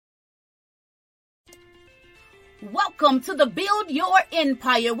Welcome to the Build Your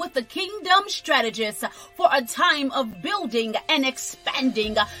Empire with the Kingdom Strategist for a time of building and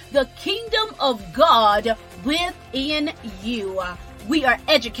expanding the kingdom of God within you. We are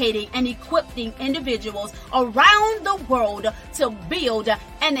educating and equipping individuals around the world to build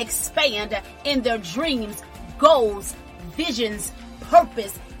and expand in their dreams, goals, visions,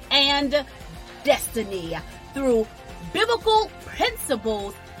 purpose, and destiny through biblical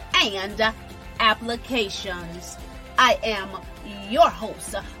principles and applications. I am your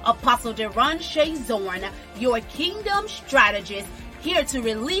host, Apostle Deron Zorn, your Kingdom Strategist, here to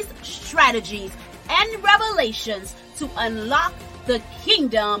release strategies and revelations to unlock the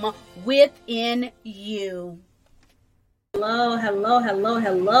kingdom within you. Hello.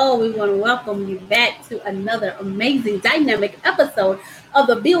 We want to welcome you back to another amazing, dynamic episode of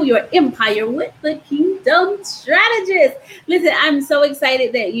the Build Your Empire with the Kingdom Strategist. Listen, I'm so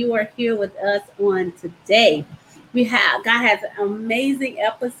excited that you are here with us on today. God has an amazing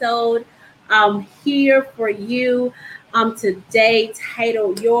episode here for you today,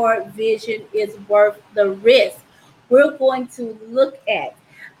 titled "Your Vision is Worth the Risk." We're going to look at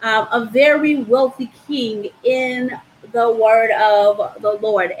a very wealthy king in the word of the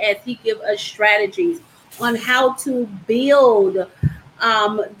Lord as he gives us strategies on how to build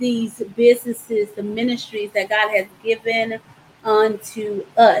these businesses, the ministries that God has given unto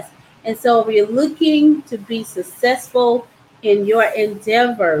us. And so we're looking to be successful in your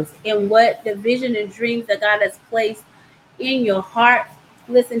endeavors, in what the vision and dreams that God has placed in your heart.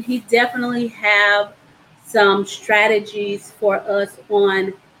 Listen, he definitely have some strategies for us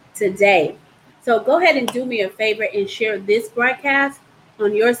on today. So go ahead and do me a favor and share this broadcast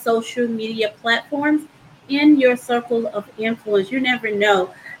on your social media platforms in your circle of influence. You never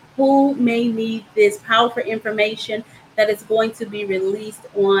know who may need this powerful information that is going to be released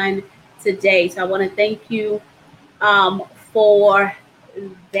on today. So I want to thank you for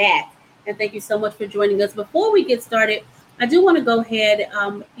that. And thank you so much for joining us. Before we get started, I do want to go ahead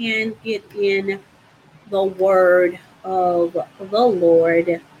and get in the word of the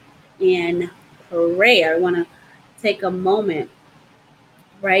Lord in prayer. I want to take a moment,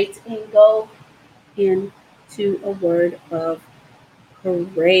 right, and go into a word of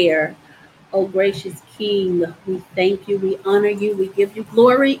prayer. Oh, gracious King, we thank you, we honor you, we give you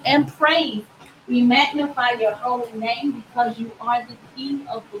glory and praise. We magnify your holy name because you are the King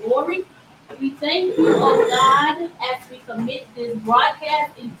of glory. We thank you, oh God, as we commit this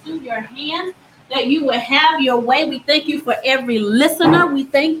broadcast into your hands, that you will have your way. We thank you for every listener. We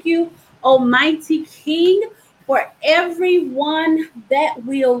thank you, Almighty King, for everyone that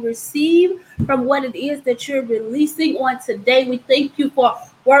will receive from what it is that you're releasing on today. We thank you for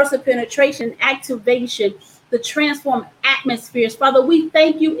words of penetration, activation, the transform atmospheres. Father, we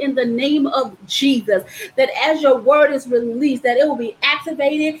thank you in the name of Jesus that as your word is released, that it will be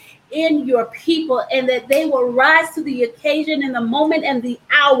activated in your people and that they will rise to the occasion in the moment and the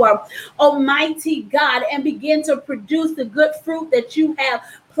hour, Almighty God, and begin to produce the good fruit that you have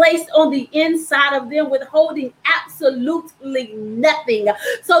placed on the inside of them, withholding absolutely nothing,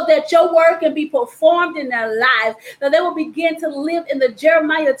 so that your word can be performed in their lives, that they will begin to live in the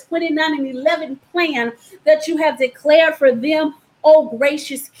Jeremiah 29:11 plan that you have declared for them, oh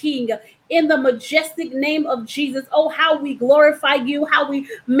gracious King. In the majestic name of Jesus, oh, how we glorify you, how we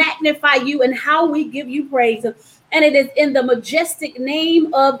magnify you, and how we give you praise. And it is in the majestic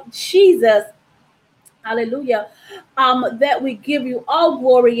name of Jesus, hallelujah, that we give you all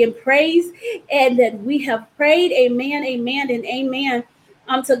glory and praise, and that we have prayed. Amen, amen, and amen.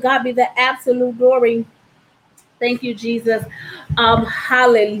 To God be the absolute glory. Thank you, Jesus.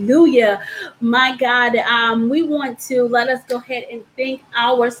 Hallelujah. My God, we want to let us go ahead and thank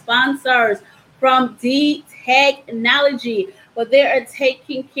our sponsors from D Technology, but they are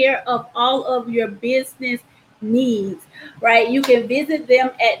taking care of all of your business needs, right? You can visit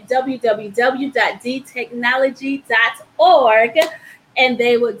them at www.dtechnology.org, and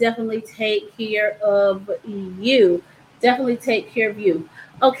they will definitely take care of you. Definitely take care of you.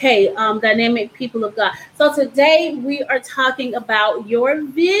 Okay, dynamic people of God. So today we are talking about your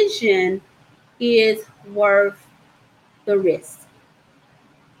vision is worth the risk.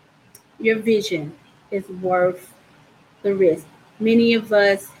 Your vision is worth the risk. Many of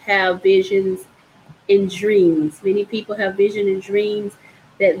us have visions and dreams. Many people have vision and dreams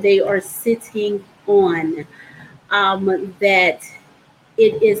that they are sitting on. That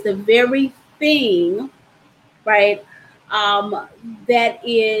it is the very thing, right, that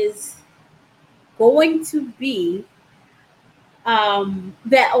is going to be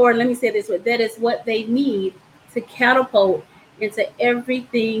that, or let me say this way, that is what they need to catapult into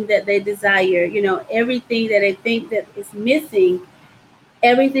everything that they desire. Everything that they think that is missing,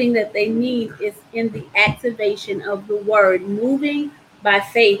 everything that they need is in the activation of the word, moving by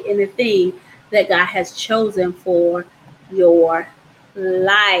faith in the thing that God has chosen for your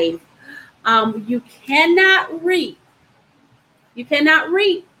life. You cannot reap. You cannot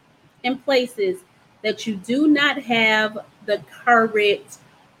reap in places that you do not have the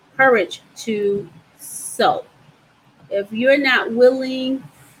courage to sow. If you're not willing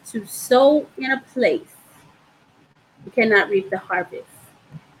to sow in a place, you cannot reap the harvest.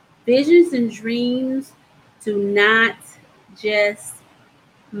 Visions and dreams do not just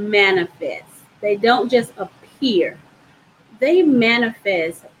manifest. They don't just appear. They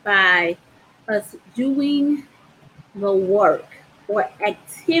manifest by us doing the work or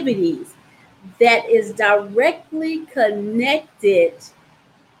activities that is directly connected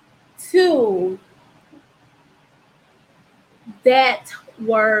to that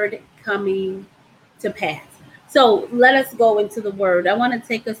word coming to pass. So let us go into the word. I want to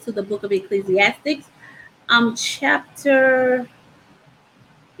take us to the book of Ecclesiastes, chapter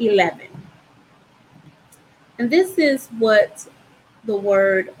 11. And this is what the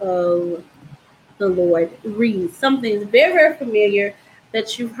word of the Lord reads. Something very, very familiar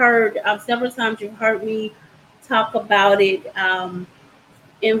that you've heard several times. You've heard me talk about it.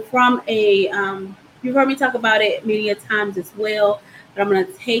 And from you've heard me talk about it many a times as well. But I'm going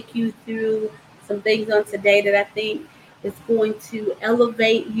to take you through some things on today that I think is going to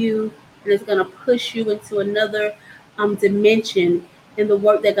elevate you and is going to push you into another dimension in the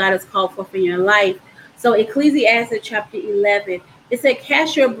work that God has called for your life. So Ecclesiastes chapter 11, it said,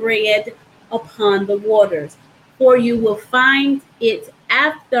 "Cast your bread upon the waters, for you will find it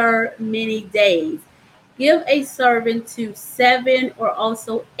after many days. Give a servant to 7 or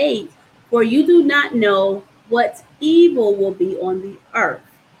also 8, for you do not know what evil will be on the earth."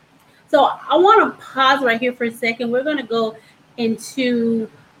 So I want to pause right here for a second. We're going to go into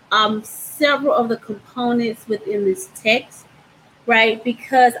several of the components within this text, right?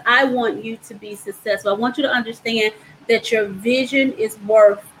 Because I want you to be successful. I want you to understand that your vision is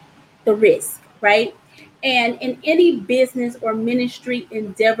worth the risk, right? And in any business or ministry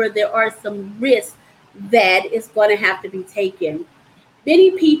endeavor, there are some risks that is going to have to be taken.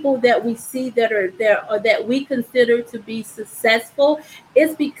 Many people that we see that are there or that we consider to be successful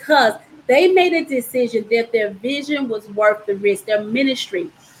is because they made a decision that their vision was worth the risk, their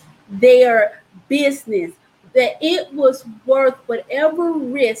ministry, their business, that it was worth whatever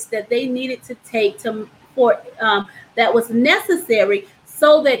risk that they needed to take for that was necessary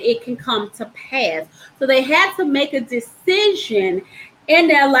so that it can come to pass. So they had to make a decision in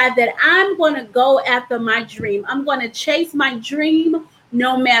their life that I'm going to go after my dream. I'm going to chase my dream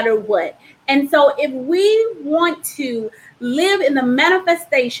no matter what. And so if we want to live in the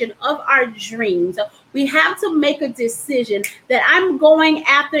manifestation of our dreams, we have to make a decision that I'm going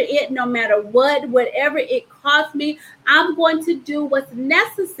after it no matter what, whatever it costs me. I'm going to do what's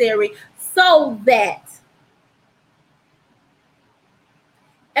necessary so that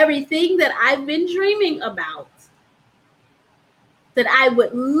everything that I've been dreaming about, that I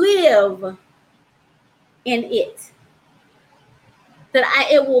would live in it. That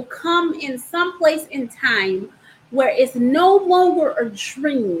it will come in some place in time where it's no longer a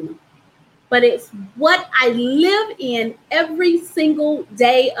dream, but it's what I live in every single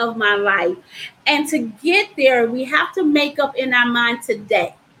day of my life. And to get there, we have to make up in our mind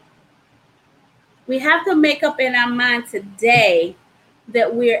today. We have to make up in our mind today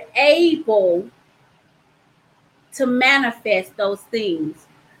that we're able to manifest those things.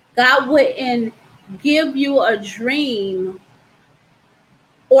 God wouldn't give you a dream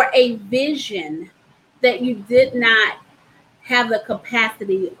or a vision that you did not have the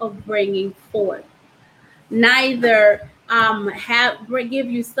capacity of bringing forth. Neither give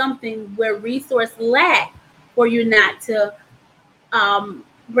you something where resource lack for you not to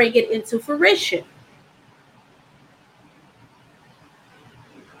bring it into fruition.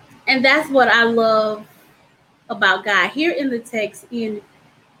 And that's what I love about God. Here in the text in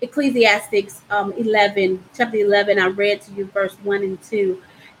Ecclesiastes 11, chapter 11, I read to you verse 1 and 2.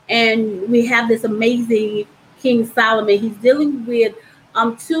 And we have this amazing King Solomon. He's dealing with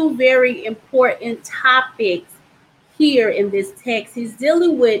two very important topics here in this text. He's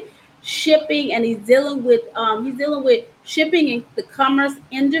dealing with shipping, and he's dealing with shipping in the commerce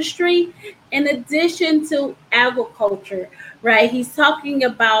industry, in addition to agriculture. Right? He's talking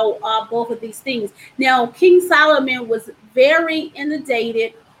about both of these things. Now, King Solomon was very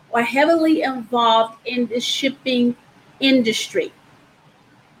inundated or heavily involved in the shipping industry.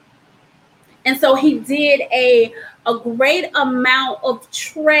 And so he did a great amount of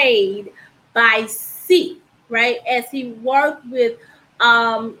trade by sea, right? As he worked with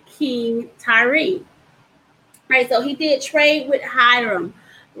King Tyree, right? So he did trade with Hiram,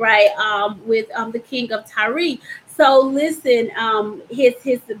 right? With the king of Tyre. So listen,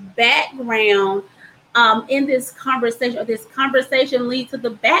 his background in this conversation, or this conversation leads to the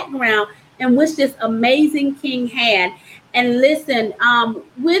background in which this amazing king had. And listen,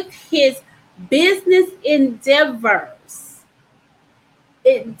 with his business endeavors,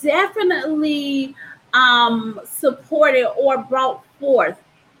 it definitely supported or brought forth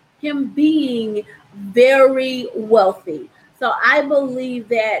him being very wealthy. So I believe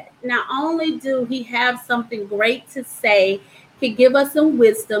that not only do he have something great to say, he give us some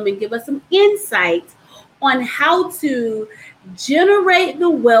wisdom and give us some insight on how to generate the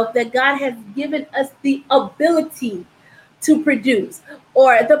wealth that God has given us the ability to produce,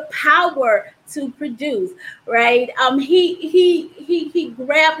 or the power to produce, right? He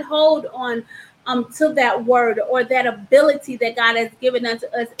grabbed hold on to that word, or that ability that God has given unto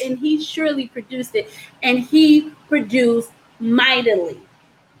us, and he surely produced it, and he produced mightily.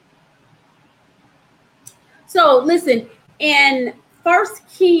 So listen, in First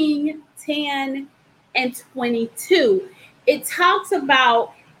King 10 and 22, it talks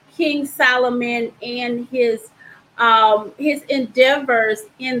about King Solomon and his endeavors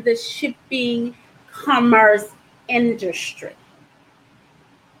in the shipping commerce industry.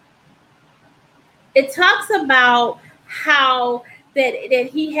 It talks about how that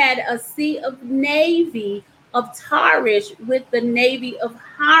he had a sea of navy of Tarish with the navy of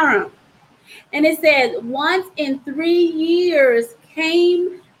Hiram. And it says, once in 3 years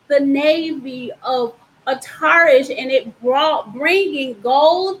came the navy of Atarish, and it brought bringing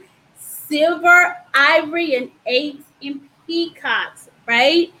gold, silver, ivory, and eggs and peacocks,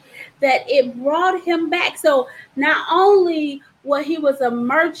 right? That it brought him back. So not only he was a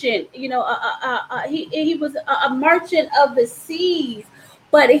merchant, he was a merchant of the seas,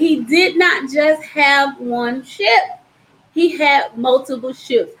 but he did not just have one ship. He had multiple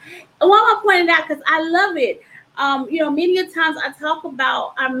ships. And why am I pointing out? Because I love it. Many a times I talk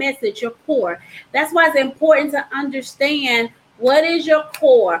about our message, your core. That's why it's important to understand what is your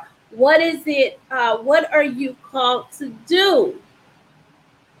core. What is it? What are you called to do?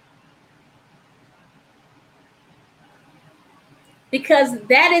 Because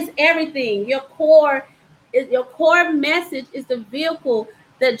that is everything. Your core message is the vehicle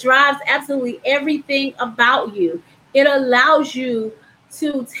that drives absolutely everything about you. It allows you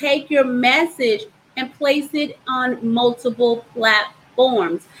to take your message and place it on multiple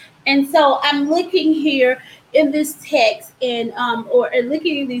platforms. And so I'm looking here in this text, and or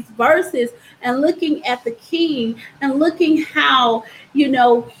looking at these verses, and looking at the king, and looking how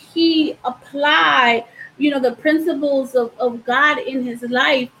he applied the principles of God in his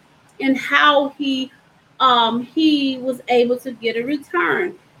life, and how he was able to get a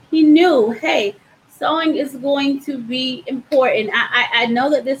return. He knew, hey, sowing is going to be important. I know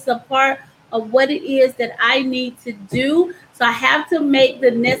that this is a part of what it is that I need to do. So I have to make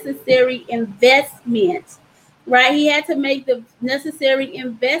the necessary investments, right? He had to make the necessary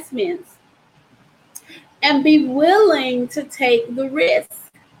investments and be willing to take the risk.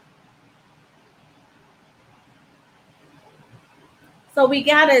 So we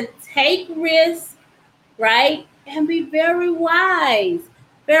got to take risks, right? And be very wise.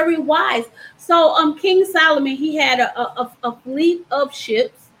 Very wise. So King Solomon, he had a fleet of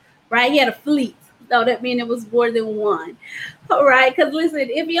ships, right? He had a fleet. So that means it was more than one. All right. Because listen,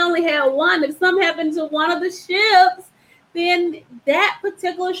 if he only had one, if something happened to one of the ships, then that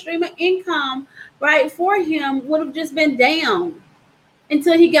particular stream of income, right, for him would have just been down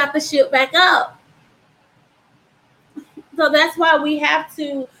until he got the ship back up. So that's why we have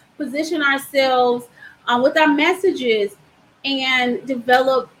to position ourselves with our messages and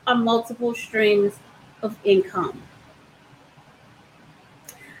develop multiple streams of income.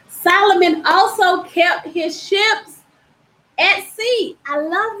 Solomon also kept his ships at sea. I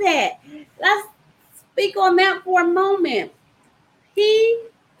love that. Let's speak on that for a moment. He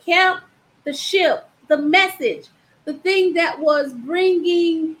kept the ship, the message, the thing that was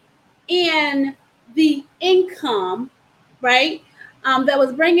bringing in the income, right? That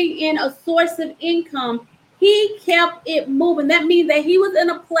was bringing in a source of income. He kept it moving. That means that he was in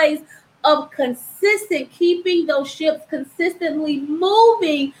a place of keeping those ships consistently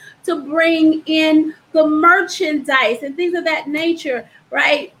moving to bring in the merchandise and things of that nature,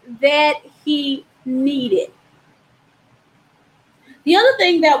 right? That he needed. The other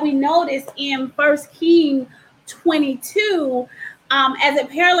thing that we notice in 1 King 22, as it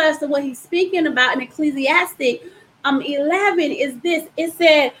parallels to what he's speaking about in Ecclesiastic 11 is this. It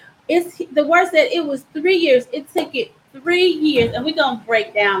said, the word said it was 3 years. It took it 3 years, and we're going to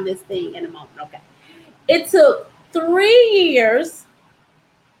break down this thing in a moment, okay? It took 3 years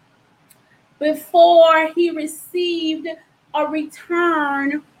before he received a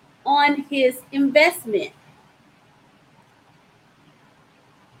return on his investment.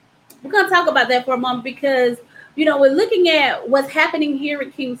 We're going to talk about that for a moment because, we're looking at what's happening here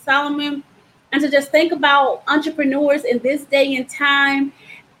at King Solomon, and to just think about entrepreneurs in this day and time.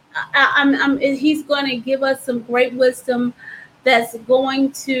 He's going to give us some great wisdom that's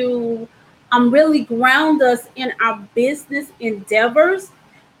going to really ground us in our business endeavors.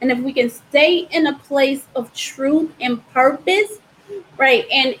 And if we can stay in a place of truth and purpose, right,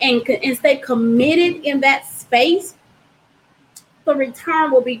 and stay committed in that space, the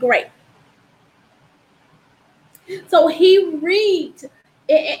return will be great. So he reaped,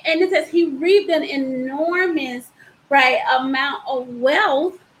 and it says he reaped an enormous, right, amount of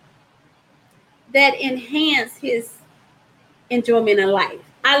wealth that enhanced his enjoyment of life.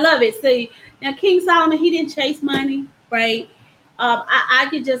 I love it. See, now King Solomon, he didn't chase money, right? I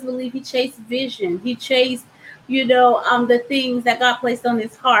could just believe he chased vision. He chased, the things that God placed on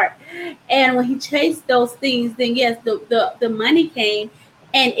his heart. And when he chased those things, then yes, the money came,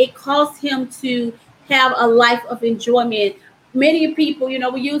 and it caused him to have a life of enjoyment. Many people,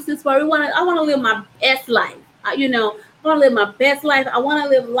 we use this word. I want to live my best life. I want to live my best life. I want to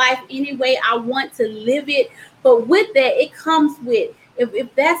live life any way I want to live it. But with that, it comes with,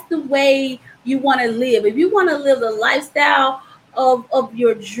 if that's the way you want to live, if you want to live the lifestyle of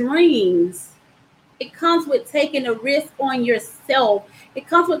your dreams, it comes with taking a risk on yourself. It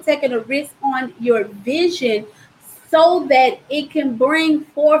comes with taking a risk on your vision so that it can bring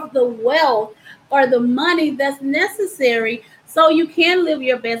forth the wealth or the money that's necessary so you can live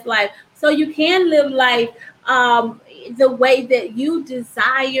your best life, so you can live life the way that you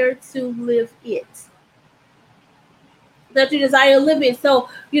desire to live it. That you desire to live it. So,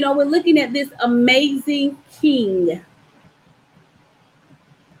 we're looking at this amazing king.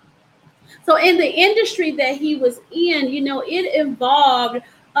 So in the industry that he was in, it involved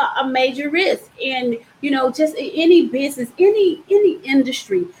a major risk. And, just any business, any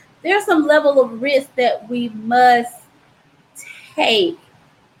industry, there's some level of risk that we must take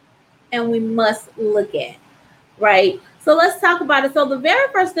and we must look at, right? So let's talk about it. So the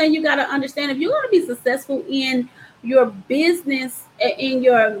very first thing you got to understand, if you're going to be successful in your business, in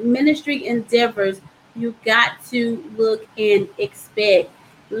your ministry endeavors, you got to look and expect,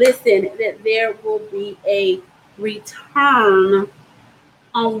 listen, that there will be a return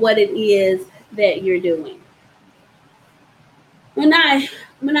on what it is that you're doing. When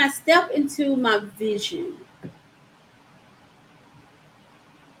I step into my vision,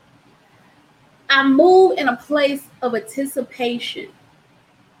 I move in a place of anticipation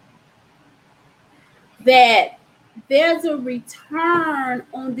that there's a return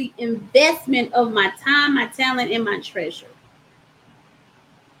on the investment of my time, my talent, and my treasure.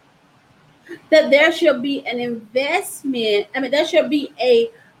 That there should be an investment. There should be a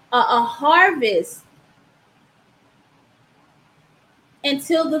harvest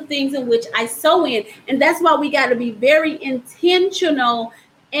until the things in which I sow in. And that's why we got to be very intentional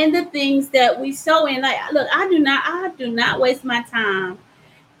in the things that we sow in. Like, look, I do not waste my time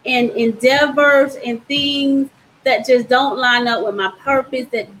in endeavors and things that just don't line up with my purpose,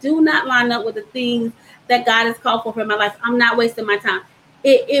 that do not line up with the things that God has called for in my life. I'm not wasting my time.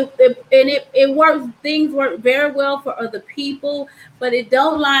 It works. Things work very well for other people, but it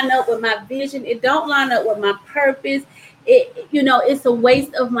don't line up with my vision. It don't line up with my purpose. It's a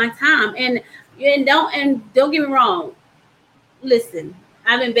waste of my time. And don't get me wrong. Listen,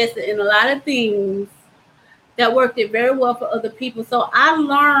 I've invested in a lot of things that worked it very well for other people. So I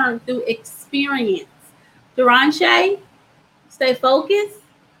learned through experience. Duranche, stay focused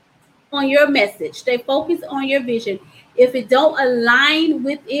on your message. Stay focused on your vision. If it don't align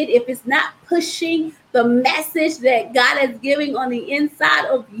with it, if it's not pushing the message that God is giving on the inside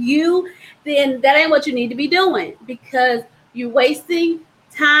of you, then that ain't what you need to be doing, because you're wasting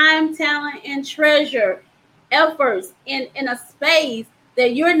time, talent, and treasure, efforts in a space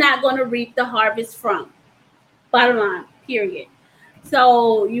that you're not going to reap the harvest from. Bottom line, period.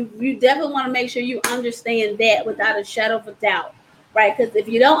 So you definitely want to make sure you understand that without a shadow of a doubt, right? Because if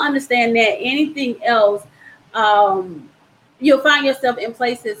you don't understand that, anything else, you'll find yourself in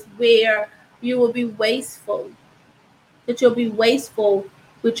places where you will be wasteful. That you'll be wasteful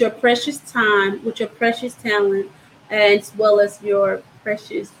with your precious time, with your precious talent, as well as your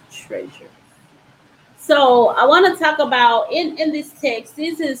precious treasure. So I want to talk about in this text.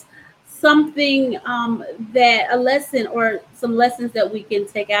 This is something that a lesson or some lessons that we can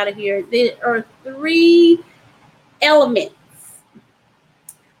take out of here. There are three elements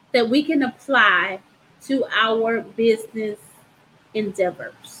that we can apply to our business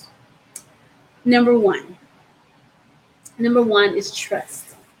endeavors. Number one is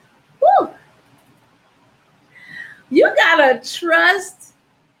trust. Woo! You gotta trust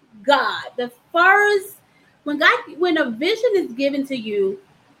God. When a vision is given to you,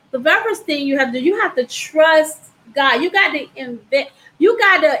 the very first thing you have to trust God. You got to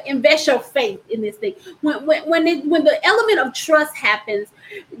invest your faith in this thing. When the element of trust happens,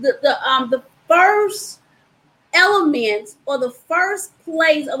 the first element or the first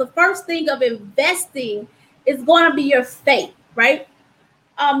place or the first thing of investing is going to be your faith, right?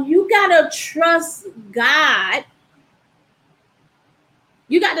 You got to trust God.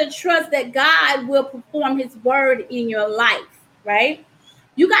 You got to trust that God will perform his word in your life, right?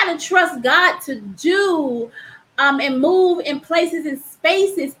 You got to trust God to do and move in places and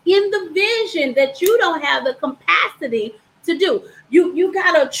spaces in the vision that you don't have the capacity to do. You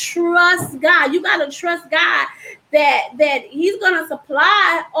got to trust God. You got to trust God that he's going to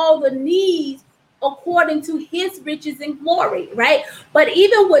supply all the needs according to his riches and glory, right? But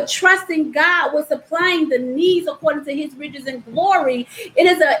even with trusting God, with supplying the needs according to his riches and glory,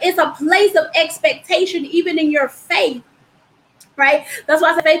 it's a place of expectation, even in your faith, right? That's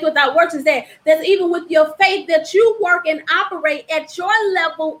why I say faith without works is there. That's even with your faith that you work and operate at your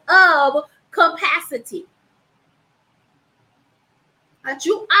level of capacity. That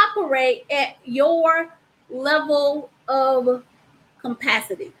you operate at your level of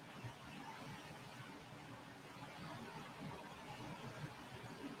capacity.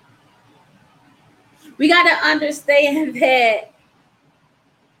 We got to understand that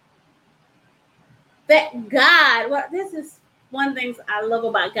God, well, this is one thing I love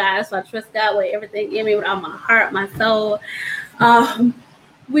about God. So I trust God with everything in me, with all my heart, my soul.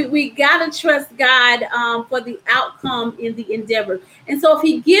 We got to trust God for the outcome in the endeavor. And so if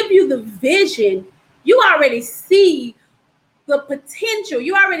he give you the vision, you already see the potential.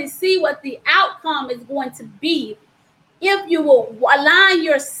 You already see what the outcome is going to be if you will align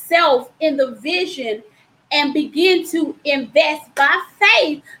yourself in the vision and begin to invest by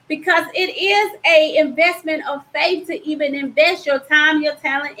faith, because it is a investment of faith to even invest your time, your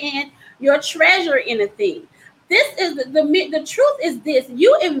talent, and your treasure in a thing. This is the truth is this: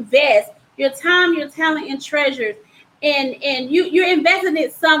 you invest your time, your talent, and treasures, and you're investing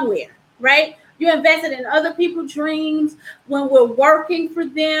it somewhere, right? You're invested in other people's dreams when we're working for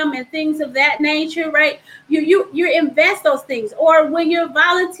them and things of that nature, right? You invest those things, or when you're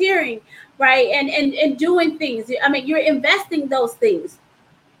volunteering, right, and doing things. I mean, you're investing those things,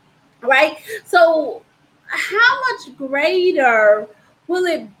 right? So how much greater will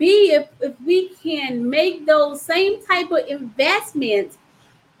it be if we can make those same type of investments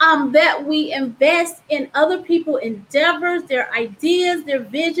that we invest in other people's endeavors, their ideas, their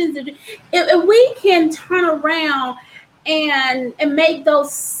visions. If we can turn around and make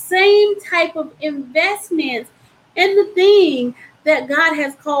those same type of investments in the thing that God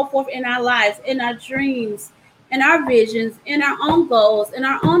has called forth in our lives, in our dreams, in our visions, in our own goals, in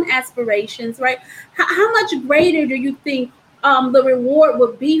our own aspirations, right? How much greater do you think the reward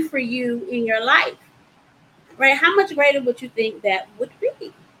would be for you in your life, right? How much greater would you think that would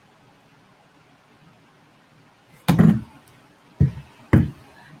be?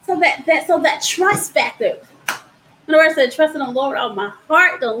 So that trust factor. In other words, to trust in the Lord with all my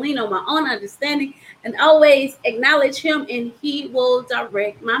heart, don't lean on my own understanding, and always acknowledge him, and he will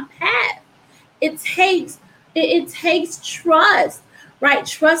direct my path. It takes trust, right?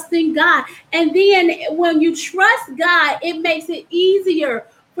 Trusting God. And then when you trust God, it makes it easier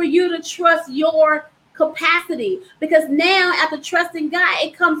for you to trust your capacity, because now after trusting God,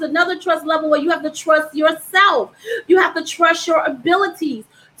 it comes another trust level where you have to trust yourself. You have to trust your abilities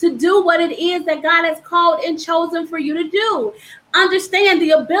to do what it is that God has called and chosen for you to do. Understand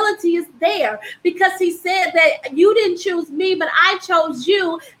the ability is there, because he said that you didn't choose me, but I chose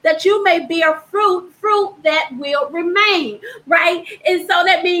you, that you may bear fruit that will remain, right? And so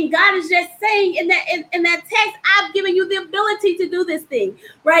that means God is just saying in that text, I've given you the ability to do this thing,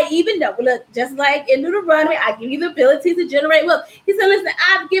 right? Even though, look, just like in Deuteronomy, I give you the ability to generate wealth. He said, listen,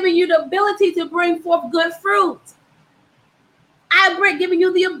 I've given you the ability to bring forth good fruit. I've given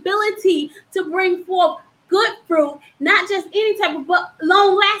you the ability to bring forth good fruit, not just any type of, but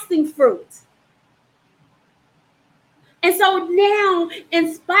long-lasting fruit. And so now,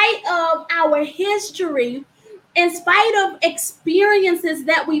 in spite of our history, In spite of experiences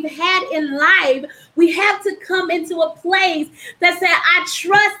that we've had in life, we have to come into a place that said, I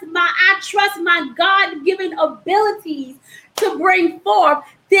trust my God-given abilities to bring forth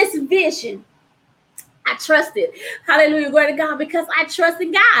this vision. I trust it. Hallelujah. Glory to God. Because I trust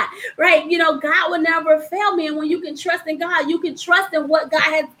in God, right? You know, God will never fail me. And when you can trust in God, you can trust in what God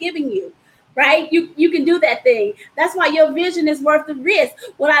has given you, right? You can do that thing. That's why your vision is worth the risk.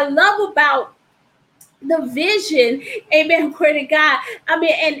 What I love about the vision, amen, glory to God. I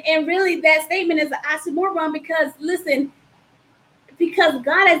mean, and really that statement is an oxymoron because listen, because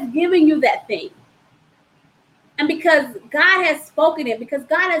God has given you that thing. And because God has spoken it, because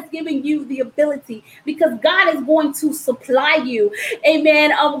God has given you the ability, because God is going to supply you.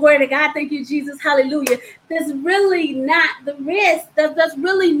 Amen. Glory to God. Thank you, Jesus. Hallelujah. There's really not the risk. There's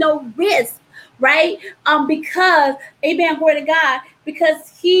really no risk, right? Because, amen, glory to God,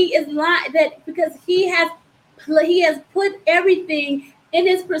 because he is lying that because he has put everything in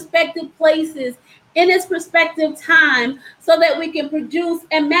his prospective places, in its prospective time, so that we can produce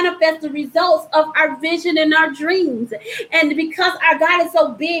and manifest the results of our vision and our dreams. And because our God is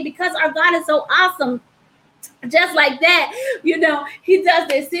so big, because our God is so awesome, just like that, you know, he does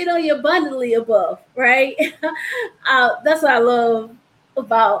exceedingly abundantly above, right? That's what I love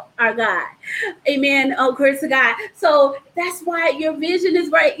about our God. Amen. Oh, glory to God. So that's why your vision is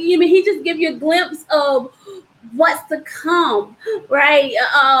right. I mean, he just give you a glimpse of what's to come, right?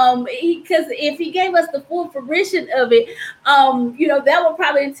 Because if he gave us the full fruition of it, you know, that will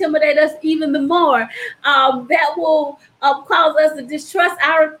probably intimidate us even the more. That will cause us to distrust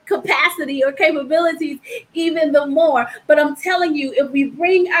our capacity or capabilities even the more. But I'm telling you, if we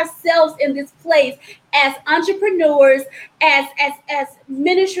bring ourselves in this place as entrepreneurs, as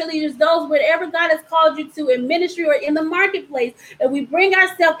ministry leaders, those whatever God has called you to in ministry or in the marketplace, and we bring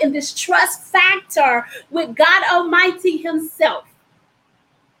ourselves in this trust factor with God Almighty himself,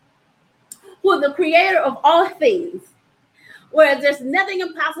 who is the creator of all things, where there's nothing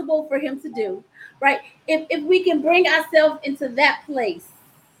impossible for him to do, right? If we can bring ourselves into that place,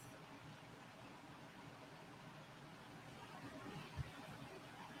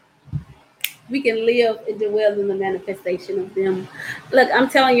 we can live and dwell in the manifestation of them. Look, I'm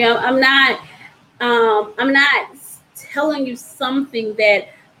telling you, I'm not telling you something that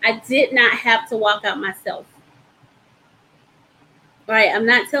I did not have to walk out myself. Right? I'm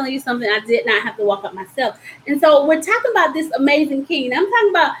not telling you something I did not have to walk out myself. And so we're talking about this amazing king. I'm talking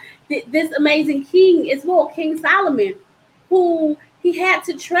about this amazing king as well, King Solomon, who he had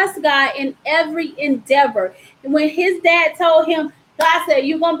to trust God in every endeavor. And when his dad told him, God said,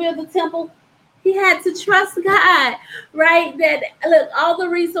 you're going to build the temple, he had to trust God, right? That, look, all the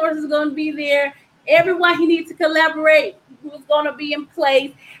resources are going to be there. Everyone he needs to collaborate was going to be in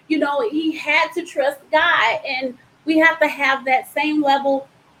place. You know, he had to trust God. And we have to have that same level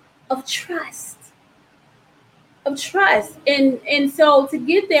of trust. And so to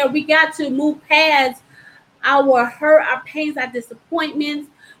get there, we got to move past our hurt, our pains, our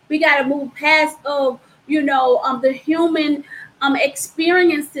disappointments. We got to move past the human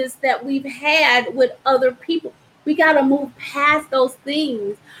experiences that we've had with other people. We got to move past those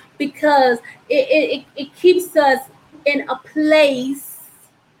things because it keeps us in a place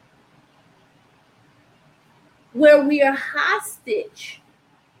where we are hostage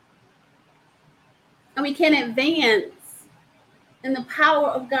and we can't advance in the power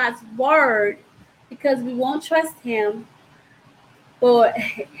of God's word because we won't trust him.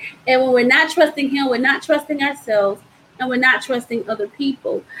 And when we're not trusting him, we're not trusting ourselves, and we're not trusting other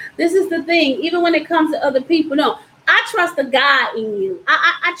people. This is the thing, even when it comes to other people. No, I trust the God in you.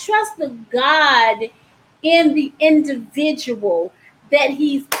 I trust the God in the individual that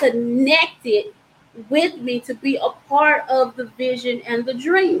he's connected with me to be a part of the vision and the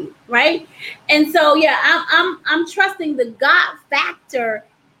dream, right? And so yeah, I'm trusting the God factor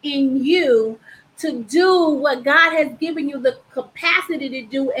in you to do what God has given you the capacity to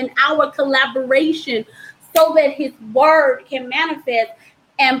do in our collaboration, so that his word can manifest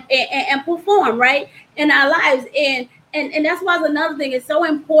and perform, right, in our lives. And that's why another thing is so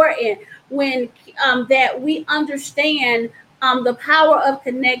important when that we understand the power of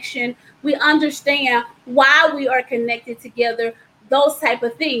connection. We understand why we are connected together, those type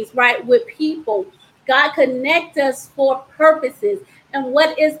of things, right, with people. God connect us for purposes. And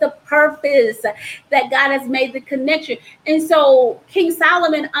what is the purpose that God has made the connection? And so King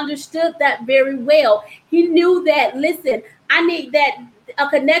Solomon understood that very well. He knew that, listen, I need that a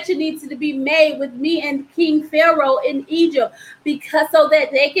connection needs to be made with me and King Pharaoh in Egypt, because so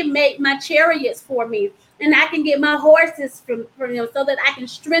that they can make my chariots for me, and I can get my horses from them, so that I can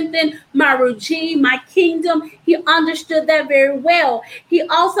strengthen my regime, my kingdom. He understood that very well. He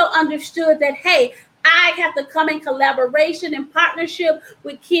also understood that, hey, I have to come in collaboration and partnership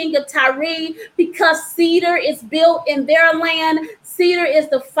with King of Tyre, because cedar is built in their land. Cedar is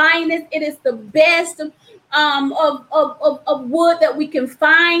the finest. It is the best of wood that we can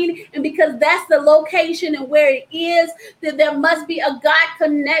find. And because that's the location and where it is, then there must be a God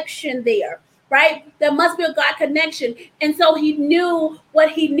connection there. Right? There must be a God connection. And so he knew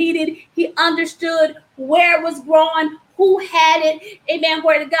what he needed. He understood where it was growing, who had it. Amen.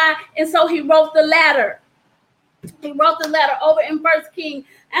 Glory to God. And so he wrote the letter. He wrote the letter over in First King.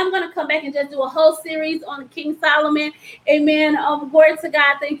 I'm going to come back and just do a whole series on King Solomon. Amen. Glory to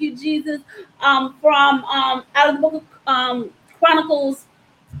God. Thank you, Jesus. From out of the book of Chronicles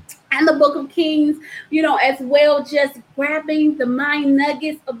and the book of Kings, as well, just grabbing the mind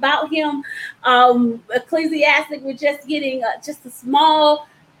nuggets about him. Ecclesiastic, we're just getting just a small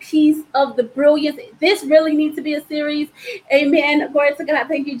piece of the brilliance. This really needs to be a series. Amen. Glory to God.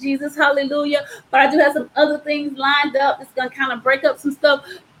 Thank you, Jesus. Hallelujah. But I do have some other things lined up. It's going to kind of break up some stuff.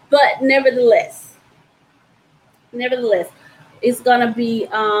 But nevertheless, it's going to be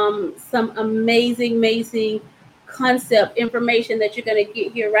some amazing concept information that you're going to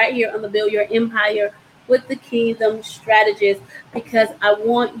get here, right here on the Build Your Empire with the Kingdom Strategist, because I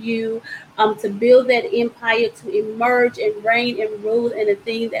want you to build that empire, to emerge and reign and rule in the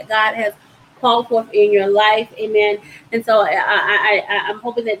thing that God has called forth in your life. Amen. And so I'm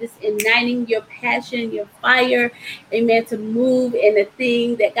hoping that this is igniting your passion, your fire, amen, to move in the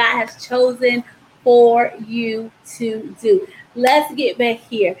thing that God has chosen for you to do. Let's get back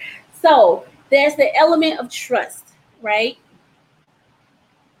here. So there's the element of trust, right?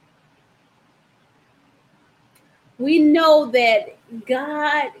 We know that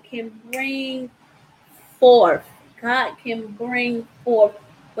God can bring forth. God can bring forth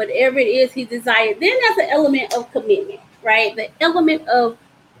whatever it is he desires. Then there's the element of commitment, right? The element of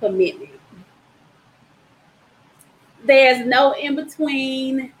commitment. There's no in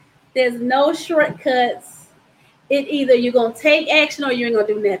between. There's no shortcuts. It either you're going to take action or you ain't going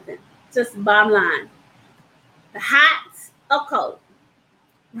to do nothing. Just bottom line. The hot or cold,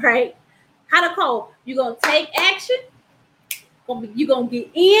 right? Hot or cold. You're going to take action. You're going to get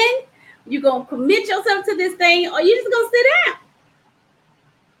in. You're going to commit yourself to this thing, or you're just going to sit down.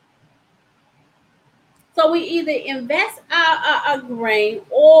 So we either invest our grain,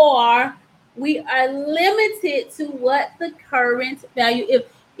 or we are limited to what the current value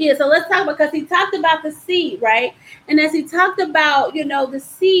is. So let's talk about, because he talked about the seed, right? And as he talked about, the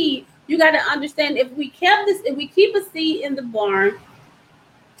seed, you got to understand, if we keep a seed in the barn,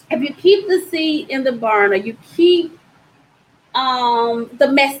 if you keep the seed in the barn, or you keep the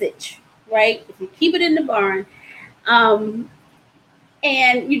message, right? If you keep it in the barn,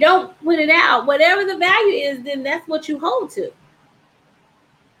 and you don't put it out, whatever the value is, then that's what you hold to.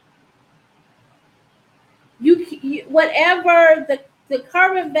 You whatever the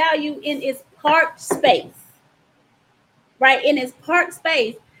current value in its park space, right? In its park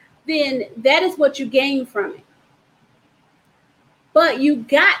space, then that is what you gain from it. But you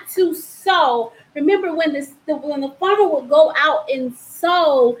got to sow. Remember when the farmer would go out and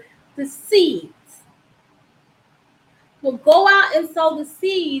sow the seeds, will go out and sow the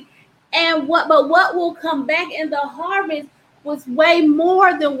seed, and what will come back in the harvest was way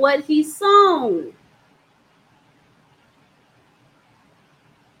more than what he sown.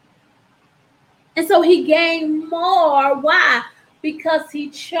 And so he gained more. Why? Because he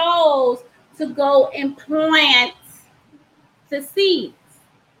chose to go and plant the seeds.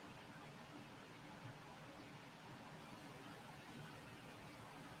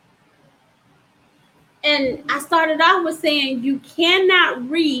 And I started off with saying you cannot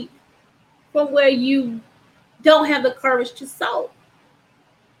reap from where you don't have the courage to sow.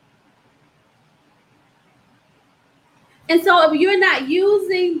 And so if you're not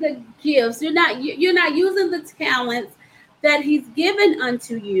using the gifts, you're not using the talents that he's given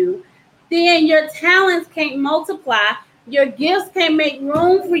unto you, then your talents can't multiply. Your gifts can't make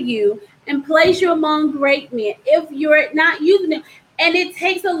room for you and place you among great men if you're not using them. And it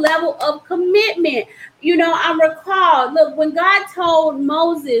takes a level of commitment. I recall, look, when God told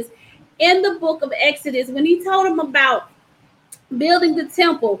Moses in the book of Exodus, when he told him about building the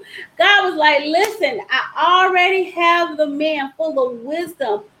temple, God was like, listen, I already have the man full of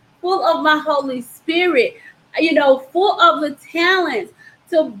wisdom, full of my Holy Spirit, full of the talents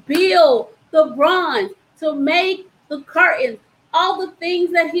to build the bronze, to make the curtains, all the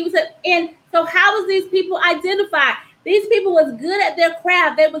things that he was at. And so how was these people identified? These people was good at their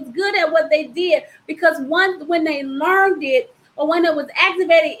craft. They was good at what they did, because when they learned it, or when it was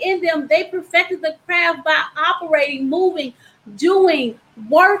activated in them, they perfected the craft by operating, moving, doing,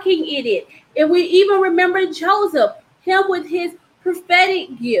 working in it. And we even remember Joseph, him with his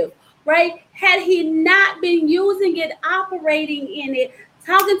prophetic gift, right? Had he not been using it, operating in it,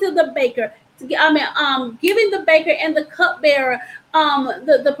 talking to the baker, giving the baker and the cupbearer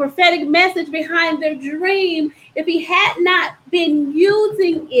the prophetic message behind their dream, if he had not been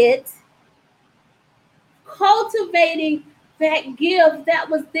using it, cultivating that gift that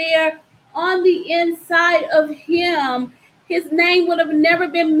was there on the inside of him, his name would have never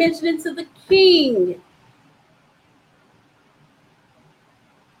been mentioned to the king.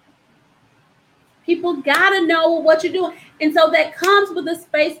 People gotta know what you're doing. And so that comes with a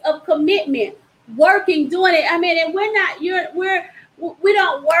space of commitment, working, doing it. I mean, and we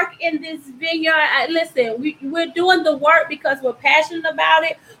don't work in this vineyard. Listen, we're doing the work because we're passionate about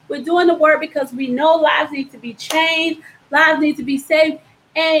it. We're doing the work because we know lives need to be changed, lives need to be saved.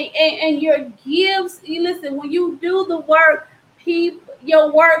 And your gifts, you listen, when you do the work,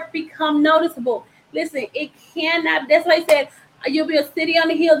 your work become noticeable. Listen, it cannot, that's why I said, you'll be a city on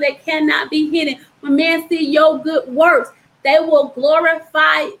the hill that cannot be hidden. When men see your good works, they will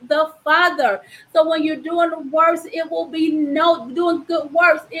glorify the Father. So when you're doing the works, it will be doing good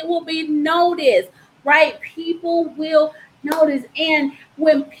works, it will be noticed, right? People will notice. And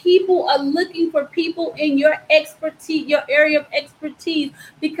when people are looking for people in your expertise, your area of expertise,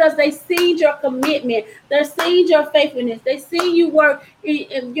 because they see your commitment, they see your faithfulness, they see you work,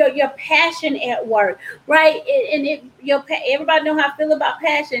 your passion at work, right? Everybody know how I feel about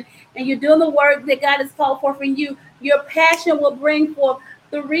passion, and you're doing the work that God has called for from you. Your passion will bring forth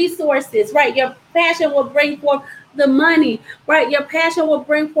the resources, right? Your passion will bring forth the money, right? Your passion will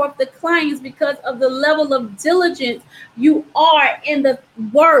bring forth the clients because of the level of diligence you are in the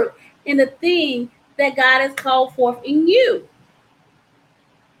work, in the thing that God has called forth in you.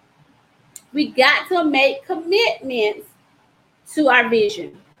 We got to make commitments to our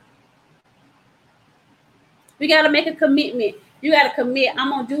vision. We got to make a commitment. You got to commit. I'm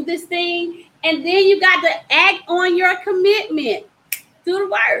going to do this thing. And then you got to act on your commitment. Do the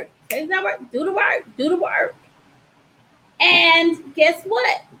work. Say that word. Do the work. Do the work. And guess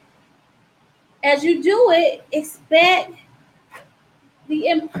what? As you do it, expect the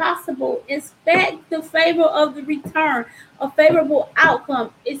impossible. Expect the favor of the return, a favorable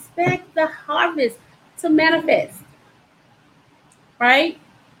outcome. Expect the harvest to manifest. Right?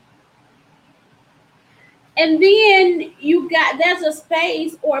 And then there's a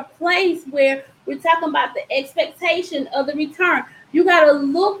space or a place where we're talking about the expectation of the return. You got to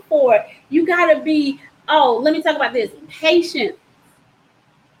look for it. You got to be, let me talk about this, patient.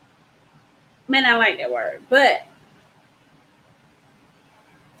 Man, I like that word, but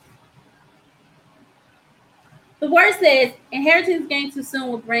the word says, inheritance gained too soon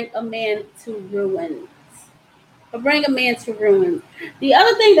will bring a man to ruins. Bring a man to ruin. The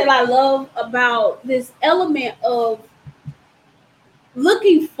other thing that I love about this element of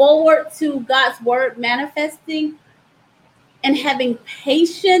looking forward to God's word manifesting and having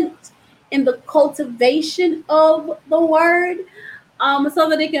patience in the cultivation of the word, so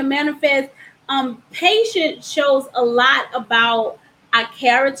that it can manifest. Patience shows a lot about our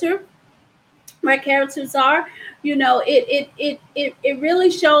character. My characters are, it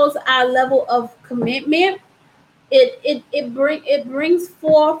really shows our level of commitment. It brings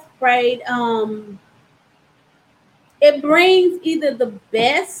forth, right? It brings either the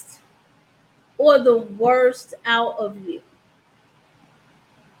best or the worst out of you.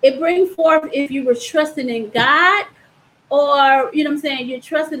 It brings forth if you were trusting in God, or you're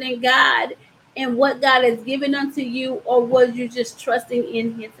trusting in God and what God has given unto you, or was you just trusting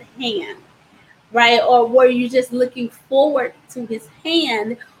in his hand, right? Or were you just looking forward to his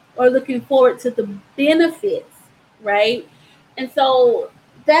hand, or looking forward to the benefits, right? And so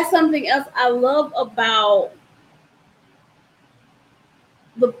that's something else I love about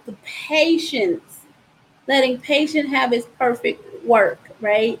the patience, letting patience have its perfect work,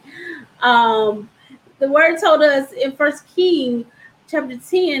 right? The word told us in 1 King chapter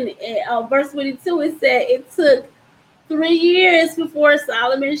 10, verse 22, it said it took 3 years before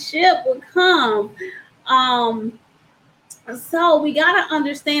Solomon's ship would come. So we got to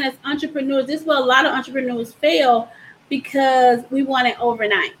understand, as entrepreneurs, this is where a lot of entrepreneurs fail, because we want it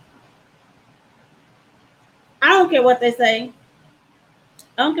overnight. I don't care what they say.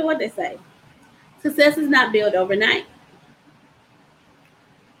 I don't care what they say. Success is not built overnight.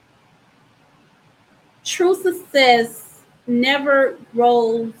 True success never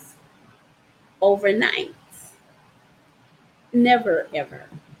grows overnight. Never, ever.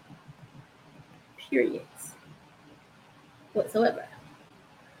 Period. Whatsoever.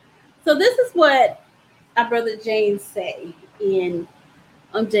 So this is what our brother James say in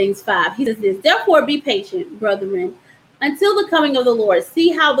James 5. He says this, therefore be patient, brethren, until the coming of the Lord. See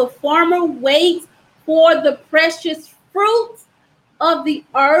how the farmer waits for the precious fruit of the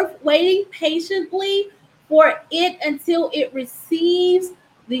earth, waiting patiently for it until it receives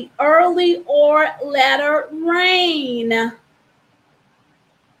the early or latter rain.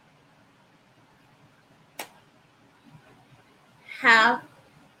 Have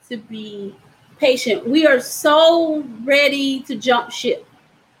to be patient. We are so ready to jump ship.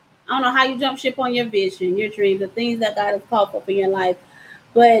 I don't know how you jump ship on your vision, your dreams, the things that God has called for your life.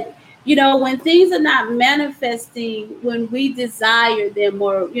 But, when things are not manifesting when we desire them,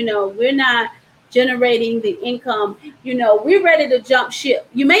 or, we're not generating the income, we're ready to jump ship.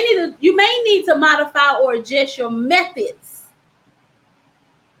 You may need to modify or adjust your methods.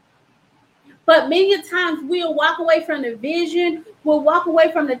 But many times we'll walk away from the vision, we'll walk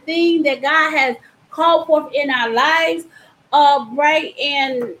away from the thing that God has called forth in our lives, right?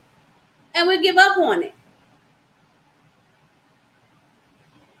 And we give up on it.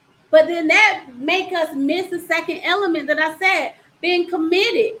 But then that make us miss the second element that I said, being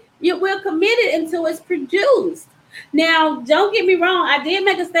committed. We're committed until it's produced. Now, don't get me wrong. I did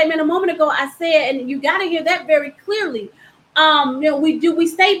make a statement a moment ago. I said, and you got to hear that very clearly. We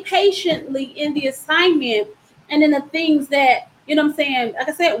stay patiently in the assignment and in the things that, what I'm saying, like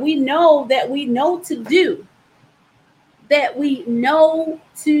I said, we know to do. That we know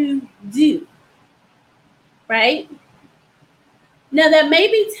to do. Right? Now, there may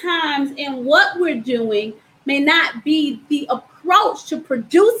be times in what we're doing may not be the approach to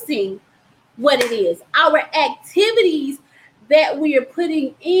producing what it is. Our activities that we are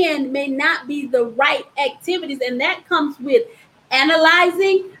putting in may not be the right activities. And that comes with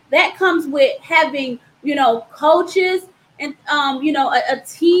analyzing. That comes with having, coaches and, a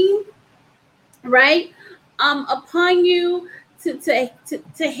team, right, upon you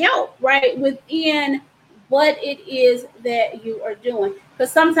to help, right, within what it is that you are doing. Because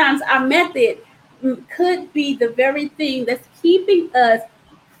sometimes our method could be the very thing that's keeping us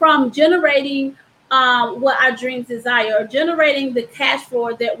from generating what our dreams desire, or generating the cash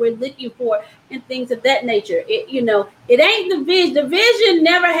flow that we're looking for, and things of that nature. It ain't the vision. The vision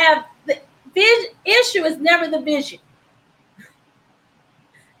never have the vision. Issue is never the vision.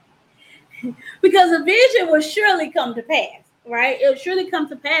 Because the vision will surely come to pass, right? It will surely come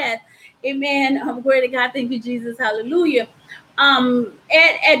to pass. Amen. Glory to God. Thank you, Jesus. Hallelujah.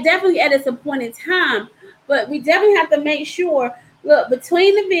 At definitely at its appointed time, but we definitely have to make sure. Look,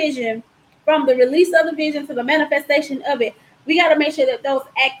 between the vision, from the release of the vision to the manifestation of it, we got to make sure that those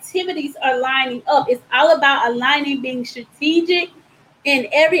activities are lining up. It's all about aligning, being strategic in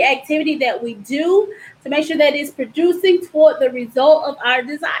every activity that we do to make sure that it's producing toward the result of our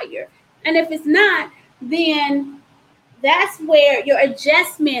desire. And if it's not, then that's where your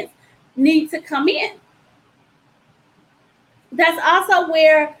adjustments need to come in. That's also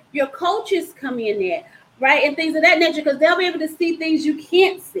where your coaches come in there, right? And things of that nature, because they'll be able to see things you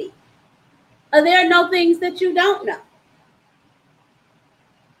can't see. Or there are no things that you don't know.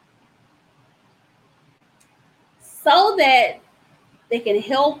 So that they can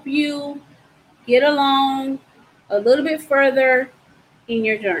help you get along a little bit further in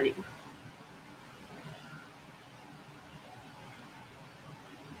your journey.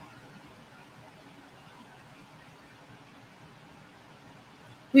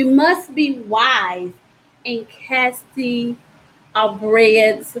 We must be wise in casting our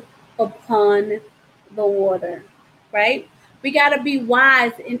breads upon the water, right? We got to be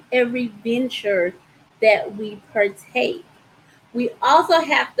wise in every venture that we partake. We also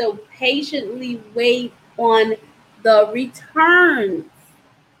have to patiently wait on the returns.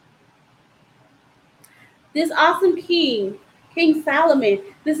 This awesome king, King Solomon,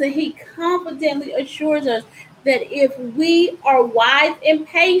 listen, he confidently assures us that if we are wise and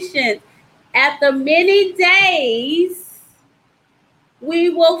patient, after many days, we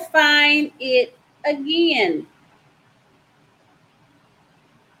will find it again.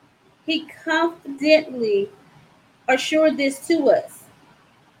 He confidently assured this to us.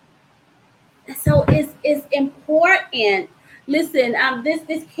 So it's important. Listen,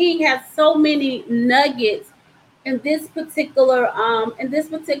 this king has so many nuggets in this particular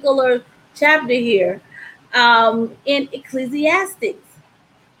chapter here, in Ecclesiastics.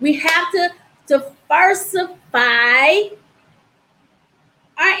 We have to diversify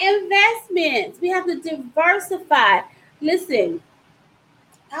our investments. We have to diversify. Listen,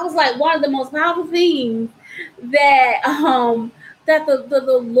 that was like one of the most powerful things that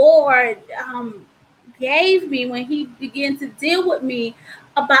the Lord gave me when He began to deal with me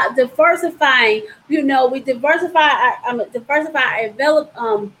about diversifying. You know, we diversify our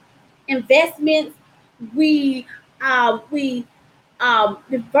investments. We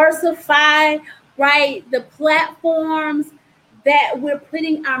diversify, right, the platforms that we're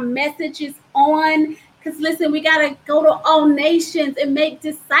putting our messages on. Because listen, we got to go to all nations and make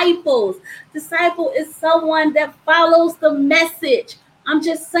disciples. Disciple is someone that follows the message. I'm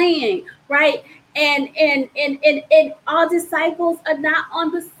just saying, right? And all disciples are not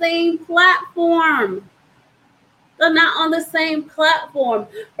on the same platform. They're not on the same platform,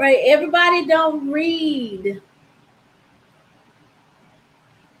 right? Everybody don't read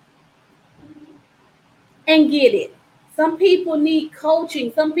and get it. Some people need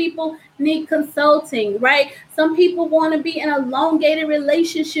coaching. Some people need consulting, right? Some people want to be in a elongated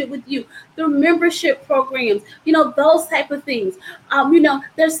relationship with you through membership programs, those type of things.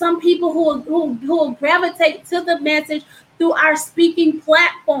 There's some people who will gravitate to the message through our speaking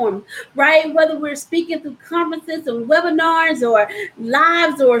platform, right? Whether we're speaking through conferences or webinars or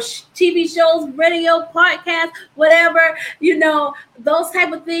lives or TV shows, radio, podcasts, whatever, those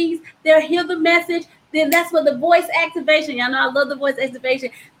type of things, they'll hear the message. Then that's what the voice activation. Y'all know I love the voice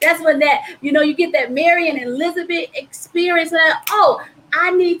activation. That's when you get that Mary and Elizabeth experience. That, oh,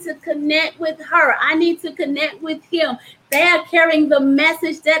 I need to connect with her. I need to connect with him. They are carrying the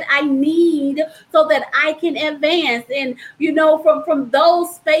message that I need so that I can advance. And, from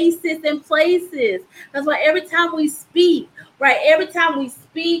those spaces and places. That's why every time we speak, right? Every time we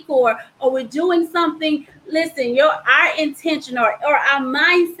speak or we're doing something, listen, our intention or our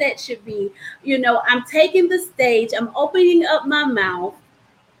mindset should be, I'm taking the stage, I'm opening up my mouth,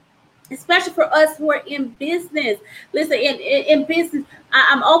 especially for us who are in business. Listen, in business,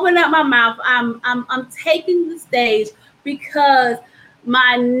 I'm opening up my mouth. I'm taking the stage because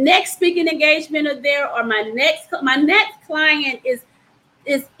my next speaking engagement are there, or my next client is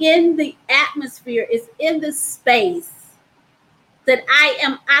in the atmosphere, is in the space that I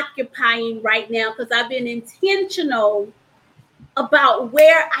am occupying right now, because I've been intentional about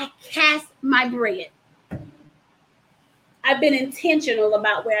where I cast my bread. I've been intentional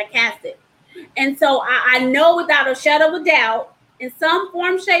about where I cast it. And so I know without a shadow of a doubt, in some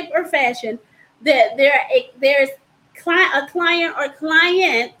form, shape, or fashion, that there's a client or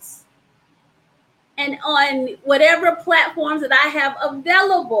clients, and on whatever platforms that I have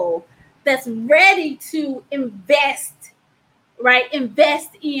available, that's ready to invest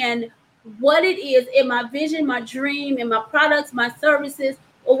in what it is, in my vision, my dream, in my products, my services,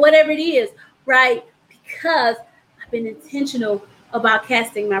 or whatever it is, right? Because I've been intentional about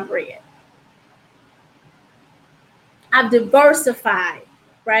casting my bread. I've diversified,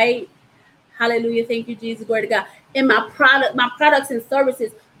 right? Hallelujah. Thank you, Jesus. Glory to God. And my products and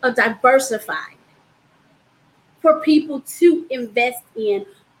services are diversified for people to invest in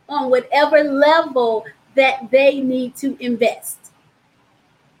on whatever level that they need to invest.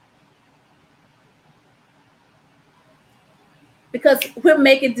 Because we're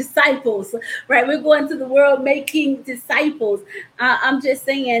making disciples, right? We're going to the world making disciples. I'm just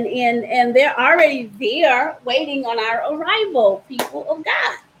saying, and they're already there waiting on our arrival, people of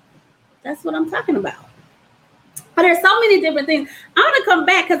God. That's what I'm talking about. But there's so many different things. I want to come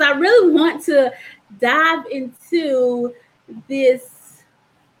back because I really want to dive into this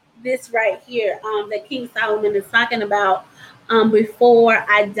right here that King Solomon is talking about before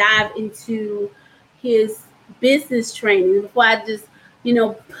I dive into his business training, before I just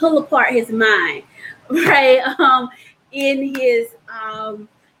pull apart his mind, right? In his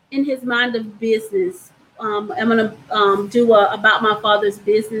mind of business. I'm gonna do a about my father's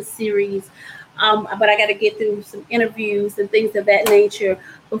business series, but I got to get through some interviews and things of that nature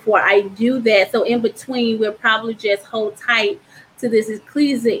before I do that. So in between, we'll probably just hold tight to this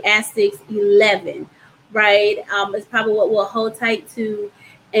Ecclesiastes 11, right? It's probably what we'll hold tight to,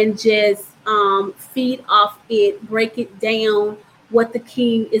 and just feed off it, break it down, what the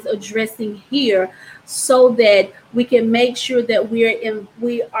king is addressing here, so that we can make sure that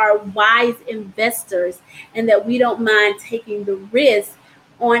we are wise investors, and that we don't mind taking the risk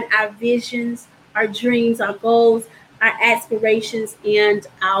on our visions, our dreams, our goals, our aspirations, and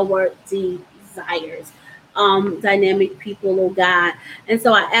our desires. Dynamic people of God. And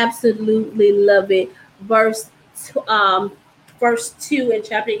so I absolutely love it. Verse 2 in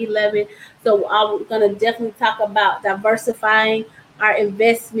chapter 11. So I'm going to definitely talk about diversifying our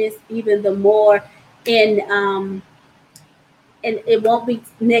investments even the more in and it won't be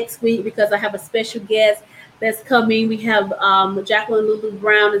next week because I have a special guest that's coming. We have Jacqueline Lulu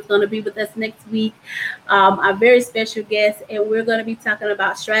Brown is going to be with us next week, our very special guest, and we're going to be talking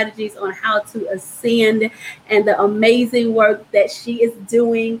about strategies on how to ascend and the amazing work that she is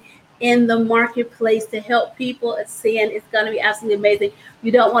doing in the marketplace to help people ascend. It's going to be absolutely amazing.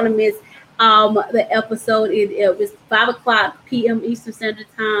 You don't want to miss the episode. It was 5:00 p.m. Eastern Standard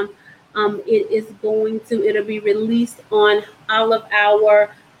Time. It'll be released on all of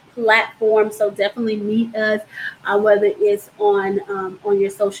our platforms. So definitely meet us, whether it's on your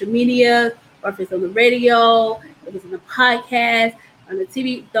social media, or if it's on the radio, if it's on the podcast, on the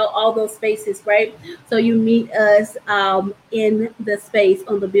TV, all those spaces, right? So you meet us in the space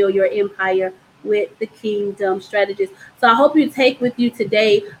on the Build Your Empire with the Kingdom Strategist. So I hope you take with you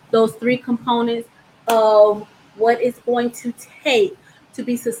today those 3 components of what it's going to take to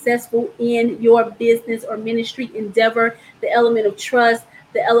be successful in your business or ministry endeavor: the element of trust,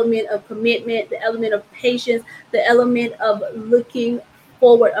 the element of commitment, the element of patience, the element of looking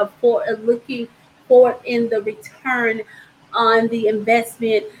forward in the return on the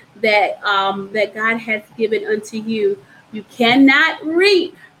investment that God has given unto you. You cannot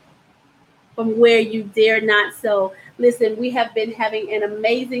reap from where you dare not sow. Listen, we have been having an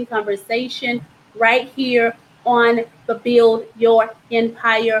amazing conversation right here on the Build Your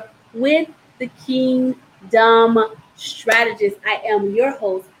Empire with the Kingdom Strategist. I am your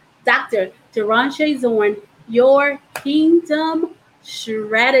host, Dr. Deronche Zorn, your Kingdom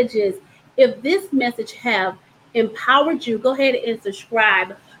Strategist. If this message have empowered you, go ahead and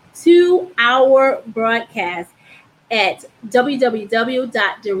subscribe to our broadcast at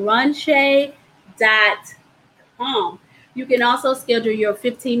www.deronche.com. You can also schedule your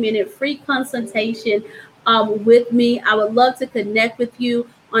 15-minute free consultation with me. I would love to connect with you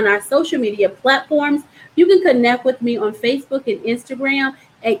on our social media platforms. You can connect with me on Facebook and Instagram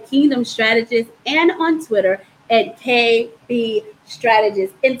at Kingdom Strategist, and on Twitter at KB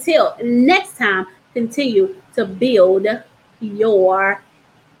Strategist. Until next time, continue to build your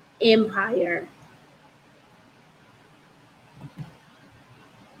empire.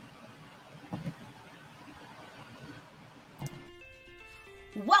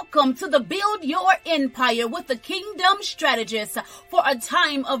 Welcome to the Build Your Empire with the Kingdom Strategist, for a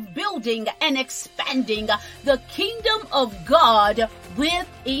time of building and expanding the kingdom of God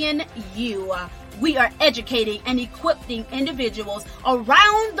within you. We are educating and equipping individuals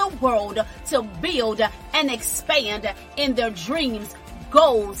around the world to build and expand in their dreams,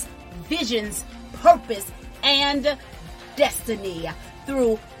 goals, visions, purpose, and destiny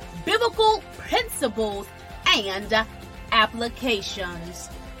through biblical principles and applications.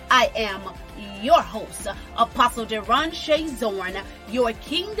 I am your host, Apostle Deronche Zorn, your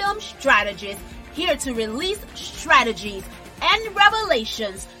Kingdom Strategist, here to release strategies and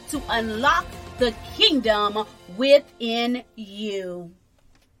revelations to unlock the kingdom within you.